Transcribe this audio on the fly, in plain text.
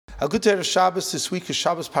A good day of Shabbos this week is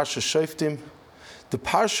Shabbos Parshas Shoftim. The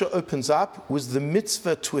Parsha opens up with the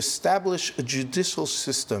mitzvah to establish a judicial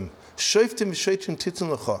system. Shoftim v'shoftim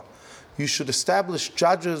titin lecha. You should establish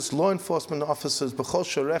judges, law enforcement officers, b'chol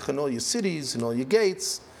shorech, in all your cities, in all your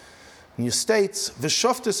gates, in your states.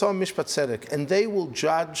 V'shoftis al mishpat tzedek, and they will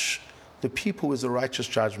judge the people with a righteous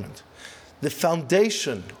judgment. The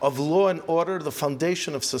foundation of law and order, the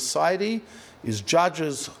foundation of society, is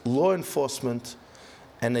judges, law enforcement,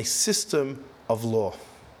 and a system of law.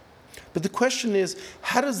 But the question is,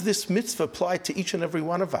 how does this mitzvah apply to each and every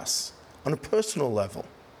one of us on a personal level?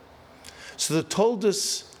 So the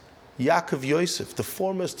Toldos Yaakov Yosef, the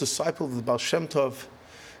foremost disciple of the Baal Shem Tov,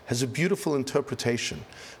 has a beautiful interpretation.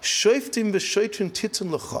 Shoftim v'shoftim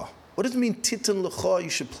titin lecha. What does it mean, titin lecha, you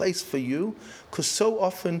should place for you? Because so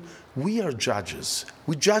often we are judges.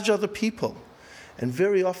 We judge other people. And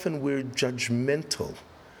very often we're judgmental.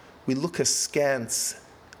 We look askance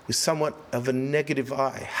with somewhat of a negative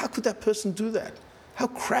eye. How could that person do that? How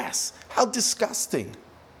crass, how disgusting.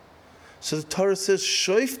 So the Torah says,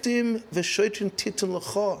 Shoftim v'shoftim titin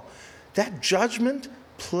lecha. That judgment,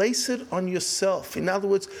 place it on yourself. In other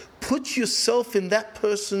words, put yourself in that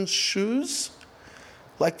person's shoes.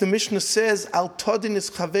 Like the Mishnah says, Al todin is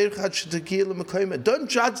chaver chad shetagir l'mekoyma. Don't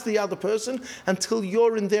judge the other person until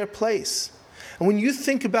you're in their place. And when you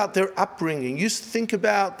think about their upbringing, you think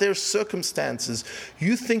about their circumstances,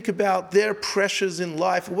 you think about their pressures in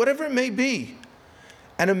life, whatever it may be,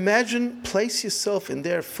 and imagine, place yourself in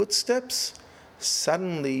their footsteps,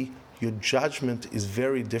 suddenly your judgment is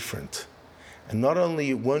very different. And not only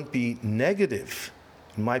it won't be negative,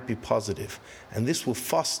 it might be positive. And this will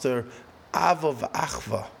foster ava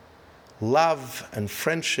v'achva, love and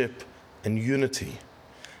friendship and unity.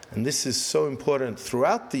 And this is so important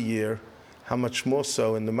throughout the year, how much more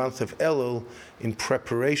so in the month of Elul in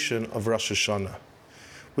preparation of Rosh Hashanah.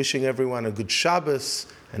 Wishing everyone a good Shabbos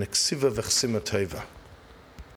and a ksiva v'chsima tova.